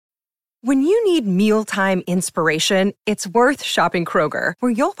When you need mealtime inspiration, it's worth shopping Kroger,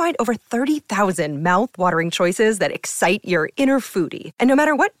 where you'll find over 30,000 mouth-watering choices that excite your inner foodie. And no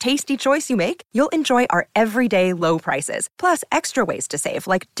matter what tasty choice you make, you'll enjoy our everyday low prices, plus extra ways to save,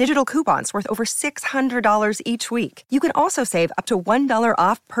 like digital coupons worth over $600 each week. You can also save up to $1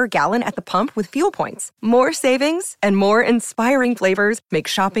 off per gallon at the pump with fuel points. More savings and more inspiring flavors make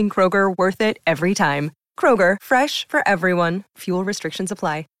shopping Kroger worth it every time. Kroger, fresh for everyone. Fuel restrictions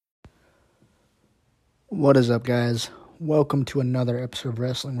apply. What is up, guys? Welcome to another episode of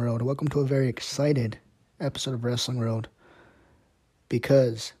Wrestling World. Welcome to a very excited episode of Wrestling World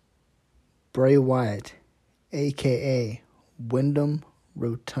because Bray Wyatt, aka Wyndham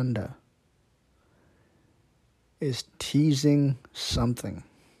Rotunda, is teasing something.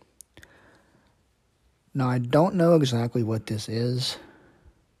 Now, I don't know exactly what this is,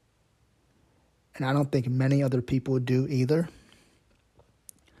 and I don't think many other people do either.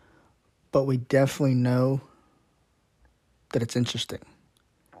 But we definitely know that it's interesting.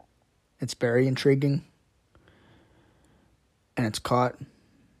 It's very intriguing. And it's caught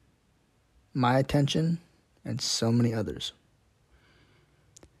my attention and so many others.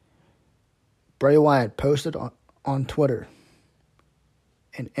 Bray Wyatt posted on Twitter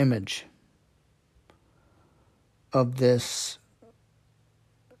an image of this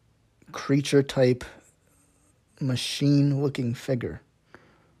creature-type, machine-looking figure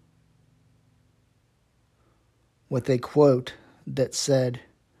with a quote that said,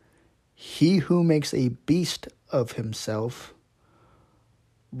 "He who makes a beast of himself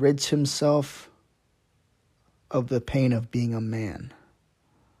rids himself of the pain of being a man."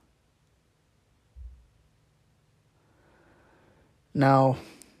 Now,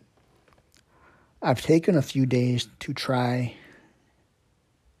 I've taken a few days to try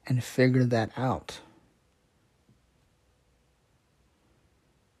and figure that out.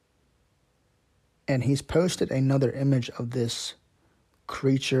 And he's posted another image of this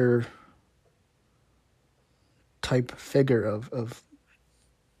creature type figure of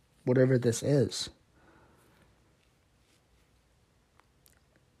whatever this is.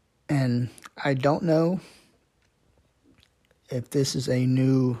 And I don't know if this is a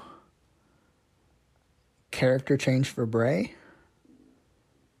new character change for Bray,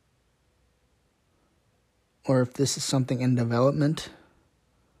 or if this is something in development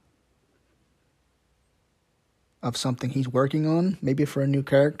of something he's working on, maybe for a new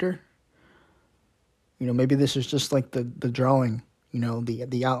character. You know, maybe this is just like the drawing, you know,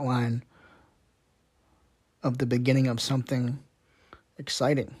 the outline of the beginning of something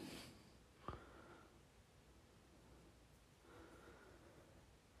exciting.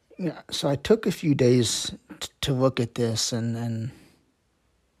 Yeah, so I took a few days to look at this and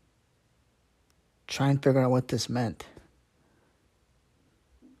try and figure out what this meant.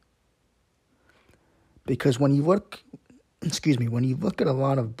 Because when you look at a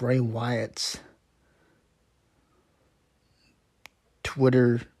lot of Bray Wyatt's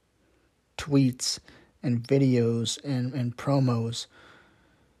Twitter tweets and videos and promos,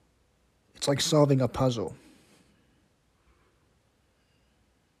 it's like solving a puzzle.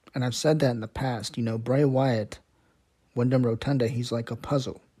 And I've said that in the past, you know, Bray Wyatt, Wyndham Rotunda, he's like a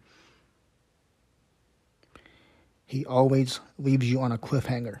puzzle. He always leaves you on a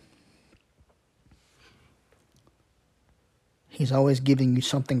cliffhanger. He's always giving you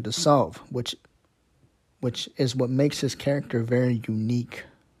something to solve, which is what makes his character very unique.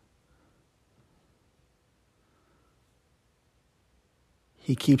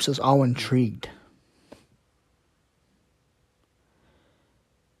 He keeps us all intrigued.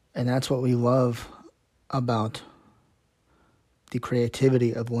 And that's what we love about the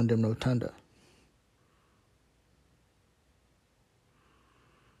creativity of Wyndham Rotunda.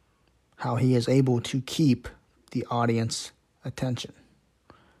 How he is able to keep the audience attention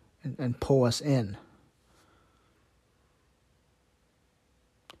and pull us in.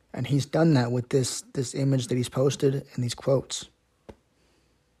 And he's done that with this image that he's posted and these quotes.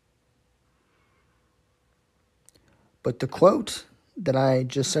 But the quote that I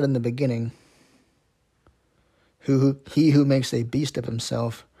just said in the beginning, he who makes a beast of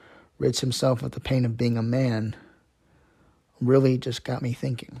himself rids himself of the pain of being a man, really just got me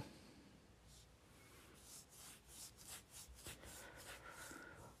thinking.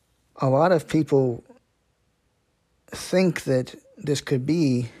 A lot of people think that this could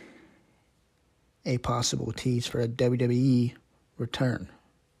be a possible tease for a WWE return.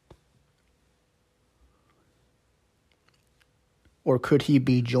 Or could he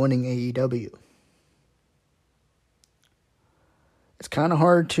be joining AEW? It's kind of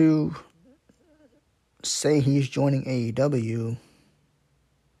hard to say he's joining AEW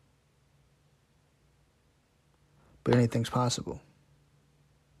but anything's possible.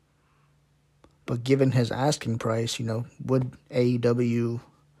 But given his asking price, would AEW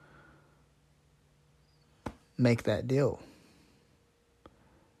make that deal?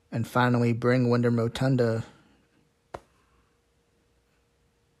 And finally bring Wyndham Rotunda,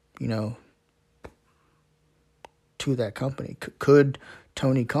 to that company. Could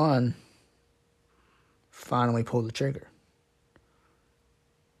Tony Khan finally pull the trigger?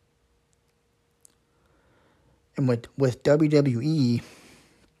 And with WWE,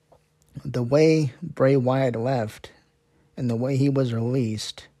 the way Bray Wyatt left and the way he was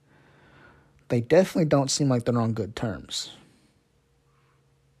released, they definitely don't seem like they're on good terms.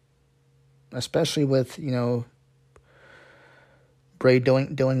 Especially with, Bray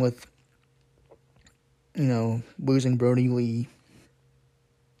dealing with, losing Brody Lee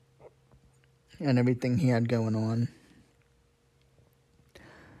and everything he had going on.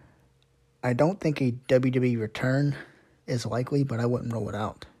 I don't think a WWE return is likely, but I wouldn't rule it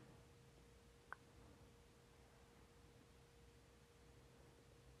out.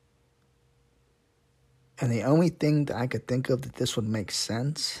 And the only thing that I could think of that this would make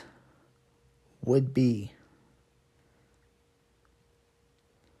sense would be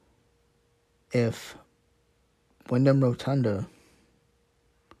if Wyndham Rotunda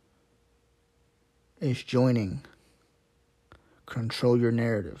is joining Control Your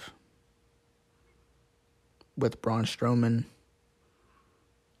Narrative with Braun Strowman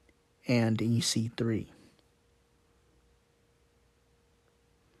and EC3.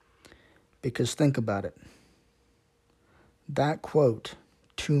 Because think about it. That quote,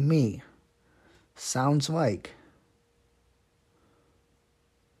 to me, sounds like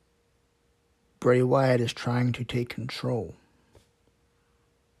Bray Wyatt is trying to take control.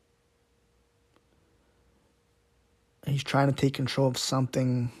 He's trying to take control of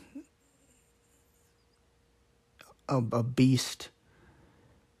something, a beast,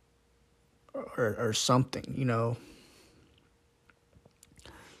 or something,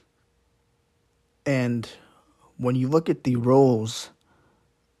 And when you look at the roles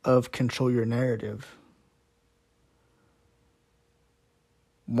of Control Your Narrative,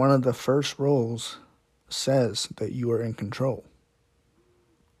 one of the first roles says that you are in control.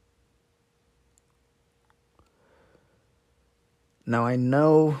 Now, I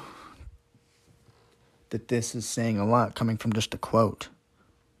know that this is saying a lot coming from just a quote,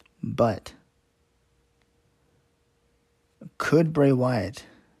 but could Bray Wyatt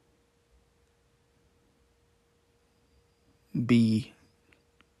be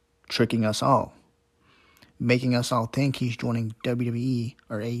tricking us all, making us all think he's joining WWE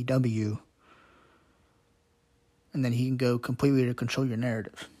or AEW, and then he can go completely to Control Your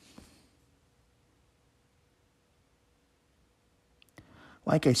Narrative?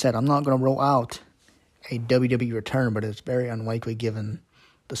 Like I said, I'm not going to roll out a WWE return, but it's very unlikely given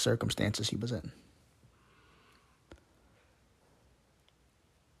the circumstances he was in.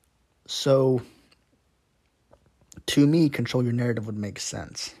 So, to me, Control Your Narrative would make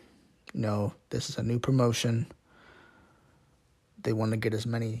sense. This is a new promotion. They want to get as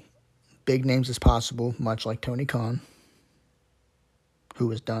many big names as possible, much like Tony Khan,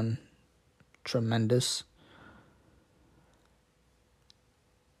 who has done tremendous.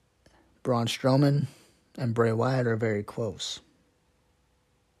 Braun Strowman and Bray Wyatt are very close.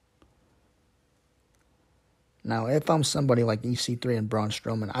 Now, if I'm somebody like EC3 and Braun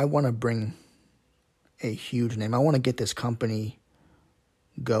Strowman, I want to bring a huge name. I want to get this company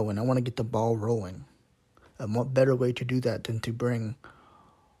going. I want to get the ball rolling. And what better way to do that than to bring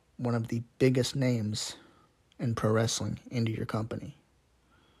one of the biggest names in pro wrestling into your company?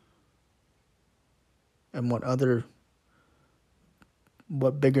 And what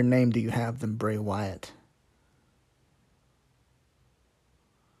bigger name do you have than Bray Wyatt?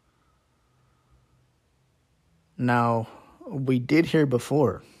 Now, we did hear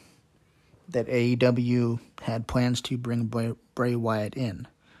before that AEW had plans to bring Bray Wyatt in.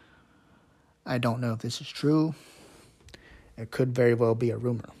 I don't know if this is true. It could very well be a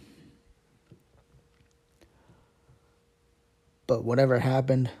rumor. But whatever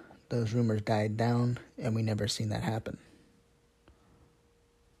happened, those rumors died down, and we never seen that happen.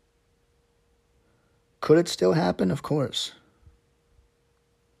 Could it still happen? Of course.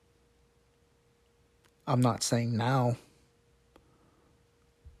 I'm not saying now.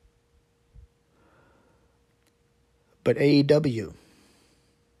 But AEW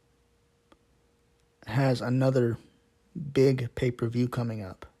has another big pay-per-view coming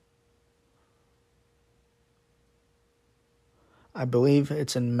up. I believe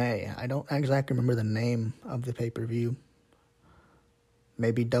it's in May. I don't exactly remember the name of the pay-per-view.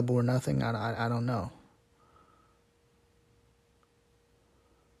 Maybe Double or Nothing. I don't know.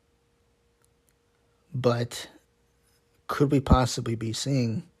 But could we possibly be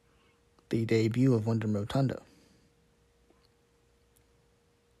seeing the debut of Wyndham Rotunda?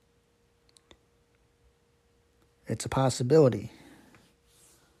 It's a possibility.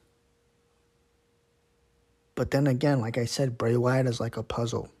 But then again, like I said, Bray Wyatt is like a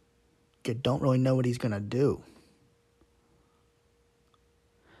puzzle. You don't really know what he's going to do.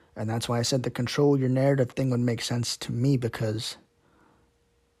 And that's why I said the control your narrative thing would make sense to me, because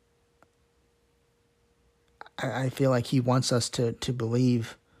I feel like he wants us to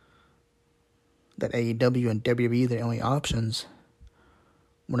believe that AEW and WWE are the only options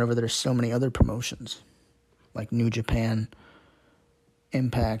whenever there's so many other promotions, like New Japan,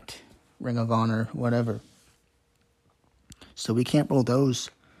 Impact, Ring of Honor, whatever. So we can't roll those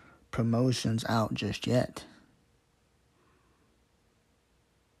promotions out just yet.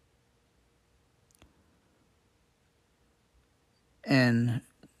 And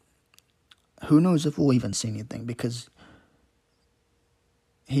who knows if we'll even see anything, because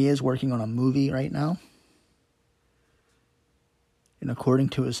he is working on a movie right now. And according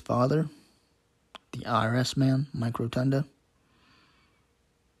to his father, the IRS man, Mike Rotunda,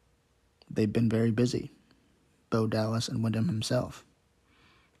 they've been very busy. Bo Dallas and Wyndham himself.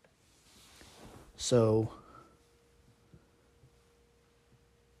 So,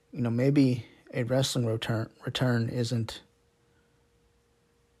 maybe a wrestling return isn't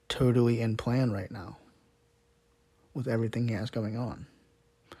totally in plan right now with everything he has going on.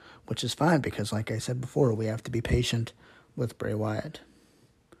 Which is fine, because like I said before, we have to be patient with Bray Wyatt.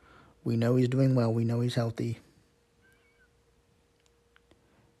 We know he's doing well. We know he's healthy.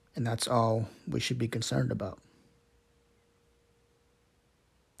 And that's all we should be concerned about.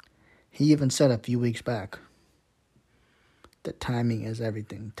 He even said a few weeks back that timing is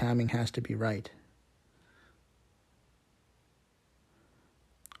everything. Timing has to be right.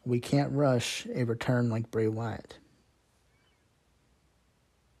 We can't rush a return like Bray Wyatt.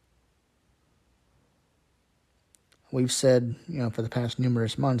 We've said, for the past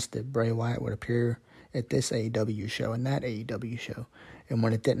numerous months that Bray Wyatt would appear at this AEW show and that AEW show. And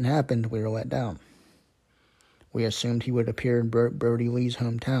when it didn't happen, we were let down. We assumed he would appear in Brody Lee's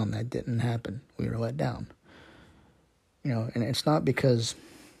hometown. That didn't happen. We were let down. And it's not because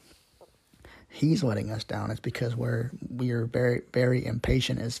he's letting us down. It's because we are very, very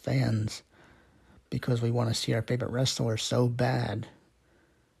impatient as fans, because we want to see our favorite wrestler so bad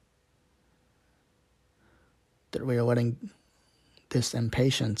that we are letting this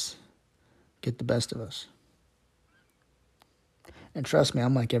impatience get the best of us. And trust me,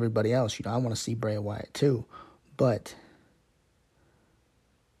 I'm like everybody else. I want to see Bray Wyatt too. But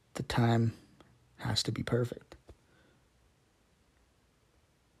the time has to be perfect.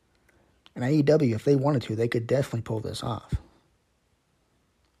 And AEW, if they wanted to, they could definitely pull this off.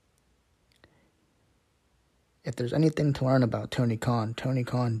 If there's anything to learn about Tony Khan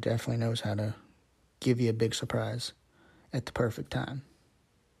definitely knows how to give you a big surprise at the perfect time.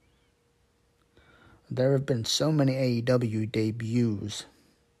 There have been so many AEW debuts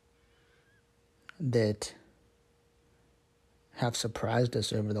that have surprised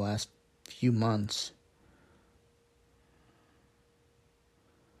us over the last few months.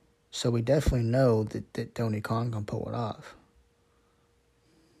 So we definitely know that Tony Khan can pull it off.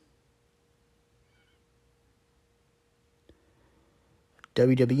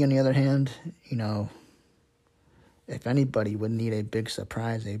 WWE, on the other hand, if anybody would need a big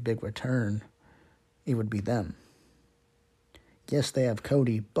surprise, a big return, it would be them. Yes, they have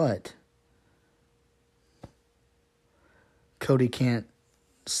Cody, but Cody can't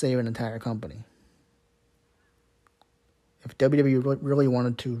save an entire company. If WWE really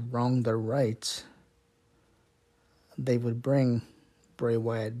wanted to wrong their rights, they would bring Bray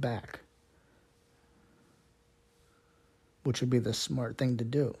Wyatt back, which would be the smart thing to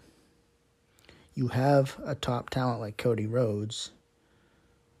do. You have a top talent like Cody Rhodes.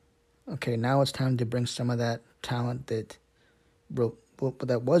 Okay, now it's time to bring some of that talent that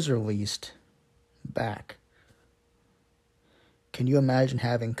was released back. Can you imagine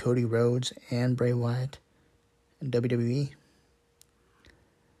having Cody Rhodes and Bray Wyatt in WWE?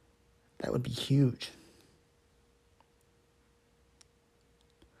 That would be huge.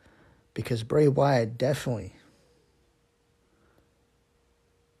 Because Bray Wyatt definitely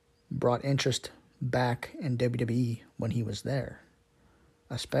brought interest back in WWE when he was there,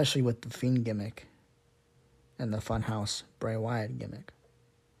 especially with the Fiend gimmick and the Funhouse Bray Wyatt gimmick.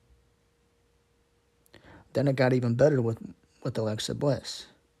 Then it got even better with Alexa Bliss.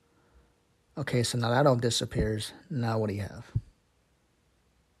 Okay, so now that all disappears. Now what do you have?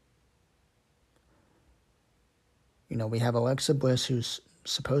 We have Alexa Bliss, who's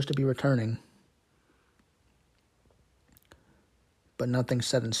supposed to be returning but nothing's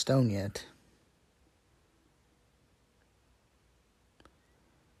set in stone yet.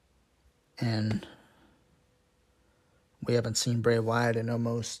 And we haven't seen Bray Wyatt in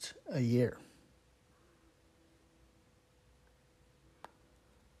almost a year.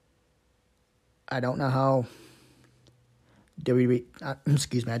 I don't know how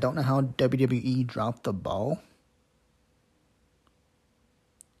I don't know how WWE dropped the ball.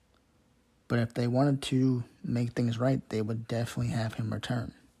 But if they wanted to make things right, they would definitely have him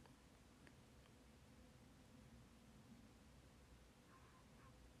return.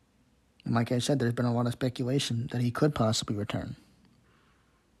 And like I said, there's been a lot of speculation that he could possibly return.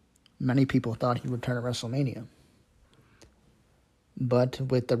 Many people thought he'd return at WrestleMania. But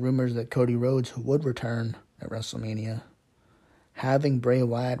with the rumors that Cody Rhodes would return at WrestleMania, having Bray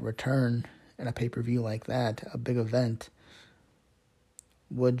Wyatt return in a pay-per-view like that, a big event,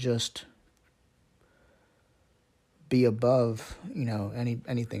 would just be above,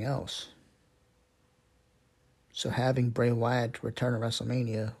 anything else. So having Bray Wyatt return at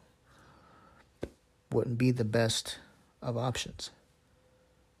WrestleMania wouldn't be the best of options.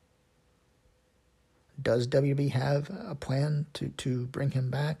 Does WWE have a plan to bring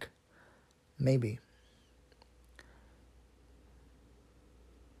him back? Maybe.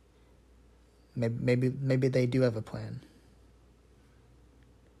 Maybe they do have a plan.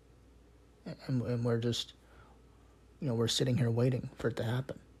 And we're just, we're sitting here waiting for it to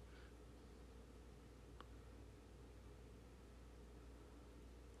happen.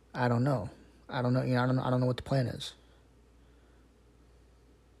 I don't know. I don't know what the plan is.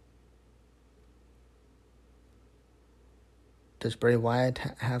 Does Bray Wyatt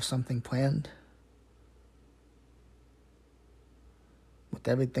have something planned? With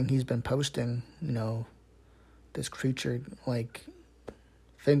everything he's been posting, this creature-like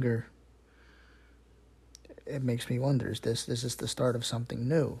figure, it makes me wonder, is this is the start of something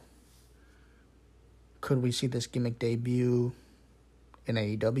new? Could we see this gimmick debut in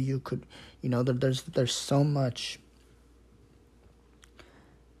AEW? There's so much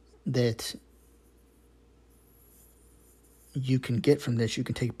that you can get from this. You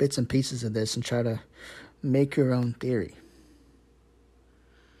can take bits and pieces of this and try to make your own theory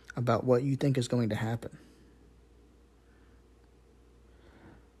about what you think is going to happen.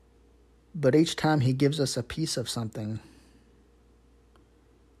 But each time he gives us a piece of something,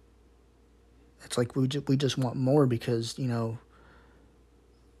 it's like we just want more because,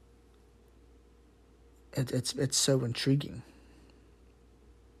 it's so intriguing.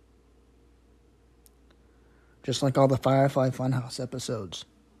 Just like all the Firefly Funhouse episodes.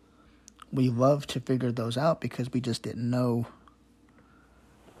 We love to figure those out because we just didn't know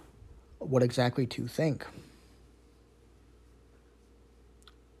what exactly to think.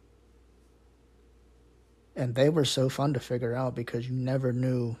 And they were so fun to figure out because you never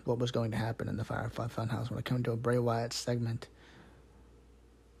knew what was going to happen in the Firefly Funhouse. When it came to a Bray Wyatt segment,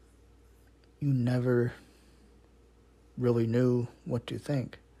 you never really knew what to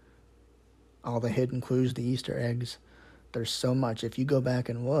think. All the hidden clues, the Easter eggs, there's so much. If you go back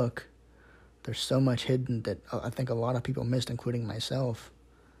and look, there's so much hidden that I think a lot of people missed, including myself,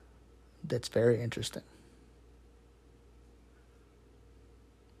 that's very interesting.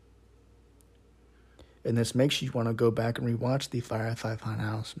 And this makes you want to go back and rewatch the Firefly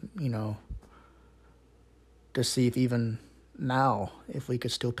Funhouse, to see if even now, if we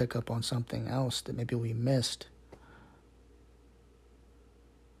could still pick up on something else that maybe we missed.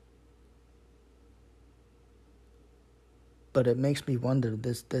 But it makes me wonder,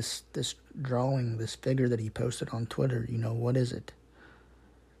 this drawing, this figure that he posted on Twitter, what is it?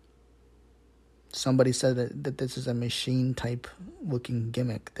 Somebody said that this is a machine-type looking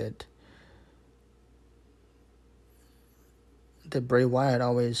gimmick that Bray Wyatt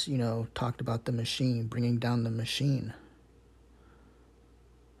always, talked about the machine, bringing down the machine.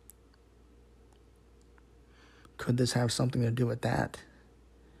 Could this have something to do with that?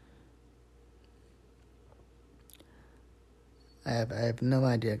 I have no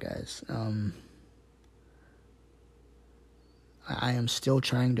idea, guys. I am still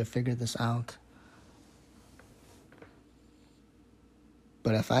trying to figure this out.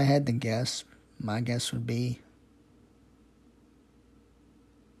 But if I had to guess, my guess would be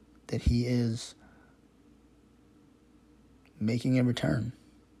that he is making a return.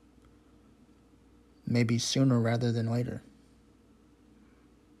 Maybe sooner rather than later.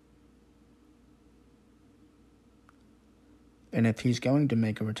 And if he's going to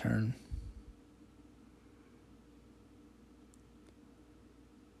make a return,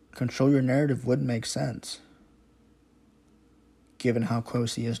 Control Your Narrative would make sense, given how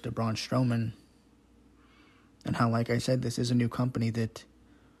close he is to Braun Strowman And how, like I said, this is a new company that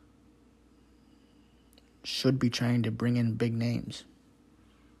should be trying to bring in big names.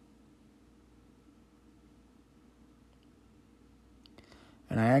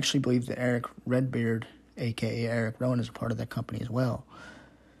 And I actually believe that Eric Redbeard, a.k.a. Eric Rowan, is a part of that company as well.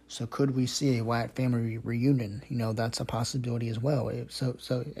 So could we see a Wyatt family reunion? That's a possibility as well.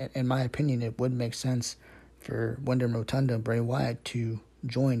 So in my opinion, it would make sense for Wyndham Rotunda and Bray Wyatt to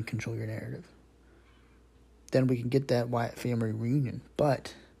join Control Your Narrative. Then we can get that Wyatt family reunion.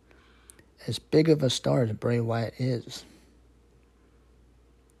 But as big of a star as Bray Wyatt is,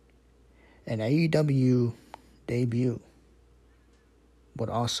 an AEW debut would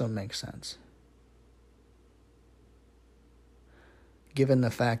also make sense. Given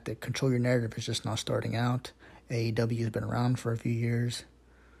the fact that Control Your Narrative is just now starting out, AEW has been around for a few years,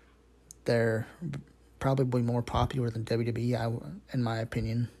 they're probably more popular than WWE, in my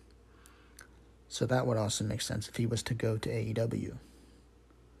opinion. So that would also make sense if he was to go to AEW,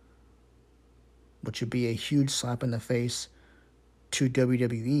 which would be a huge slap in the face to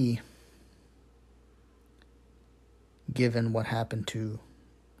WWE, given what happened to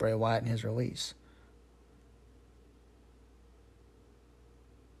Bray Wyatt and his release.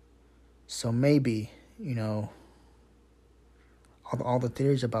 So maybe, all the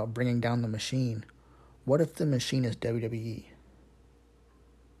theories about bringing down the Machine, what if the Machine is WWE?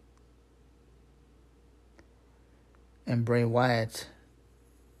 And Bray Wyatt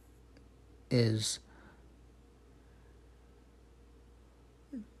is,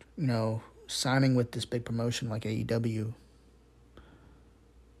 signing with this big promotion like AEW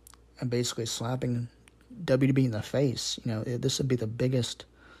and basically slapping WWE in the face. This would be the biggest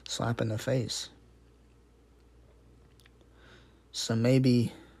slap in the face. So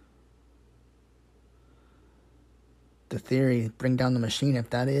maybe the theory, bring down the Machine, if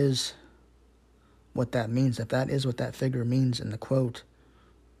that is what that means, if that is what that figure means in the quote,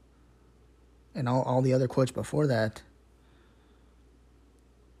 and all the other quotes before that,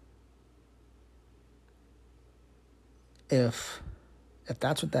 if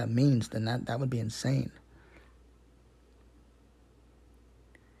that's what that means, then that would be insane.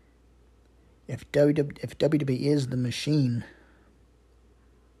 If WWE is the Machine,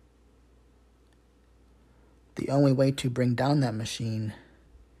 the only way to bring down that Machine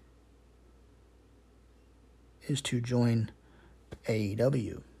is to join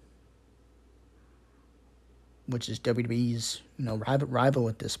AEW, which is WWE's rival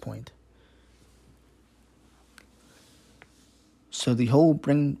at this point. So the whole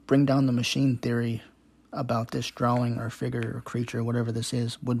bring down the Machine theory about this drawing or figure or creature, whatever this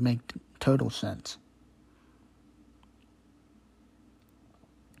is, would make total sense.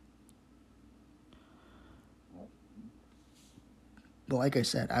 But like I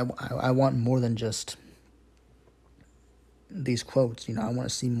said, I want more than just these quotes. I want to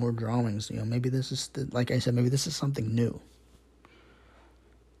see more drawings. Maybe this is, like I said, maybe this is something new.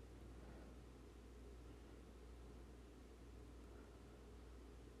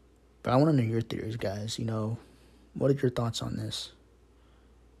 But I want to know your theories, guys. What are your thoughts on this?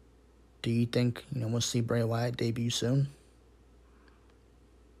 Do you think, we'll see Bray Wyatt debut soon?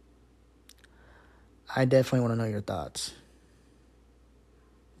 I definitely want to know your thoughts,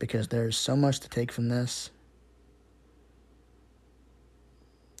 because there's so much to take from this.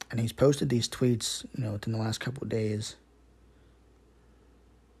 And he's posted these tweets, within the last couple of days.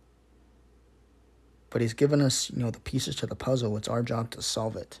 But he's given us, the pieces to the puzzle. It's our job to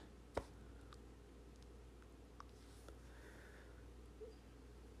solve it.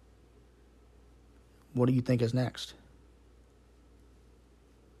 What do you think is next?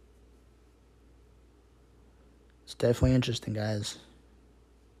 It's definitely interesting, guys.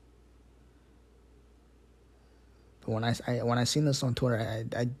 But when I seen this on Twitter,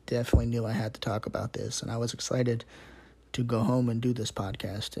 I definitely knew I had to talk about this, and I was excited to go home and do this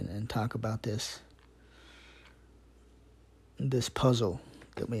podcast and talk about this puzzle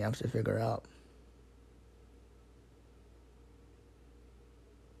that we have to figure out.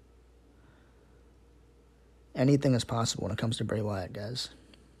 Anything is possible when it comes to Bray Wyatt, guys.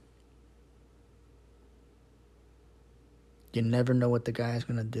 You never know what the guy is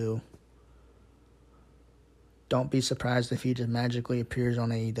going to do. Don't be surprised if he just magically appears on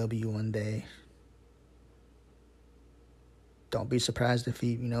AEW one day. Don't be surprised if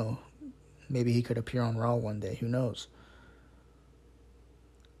he, maybe he could appear on Raw one day. Who knows?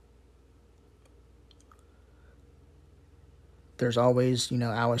 There's always,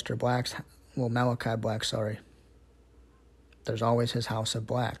 Malachi Black, sorry. There's always his House of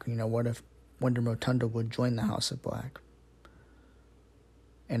Black. What if Wyndham Rotunda would join the House of Black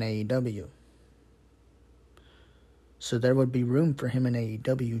in AEW? So there would be room for him in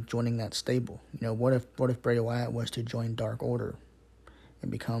AEW joining that stable. You know, what if Bray Wyatt was to join Dark Order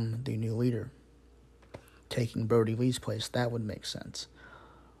and become the new leader, taking Brody Lee's place? That would make sense.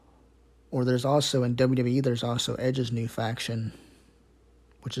 Or there's also, in WWE, there's also Edge's new faction,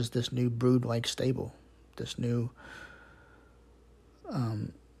 which is this new Brood-like stable, this new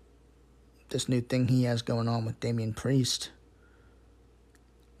thing he has going on with Damian Priest.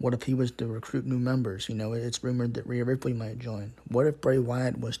 What if he was to recruit new members? You know, it's rumored that Rhea Ripley might join. What if Bray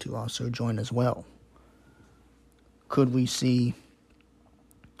Wyatt was to also join as well? Could we see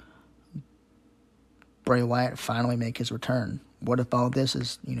Bray Wyatt finally make his return? What if all this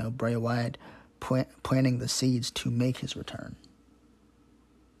is, you know, Bray Wyatt planting the seeds to make his return?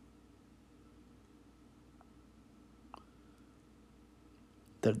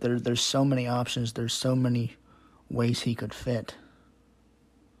 There's so many options. There's so many ways he could fit.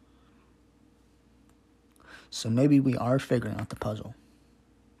 So maybe we are figuring out the puzzle.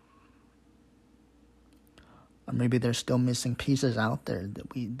 Or maybe there's still missing pieces out there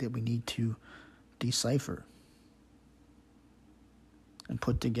that we need to decipher and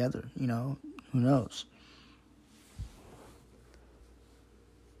put together. You know, who knows?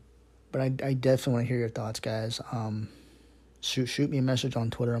 But I definitely want to hear your thoughts, guys. Shoot me a message on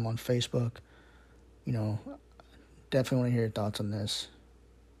Twitter. I'm on Facebook. You know, definitely want to hear your thoughts on this.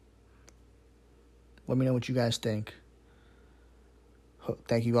 Let me know what you guys think.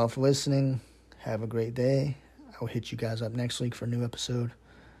 Thank you all for listening. Have a great day. I will hit you guys up next week for a new episode.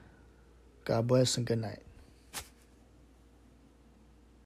 God bless and good night.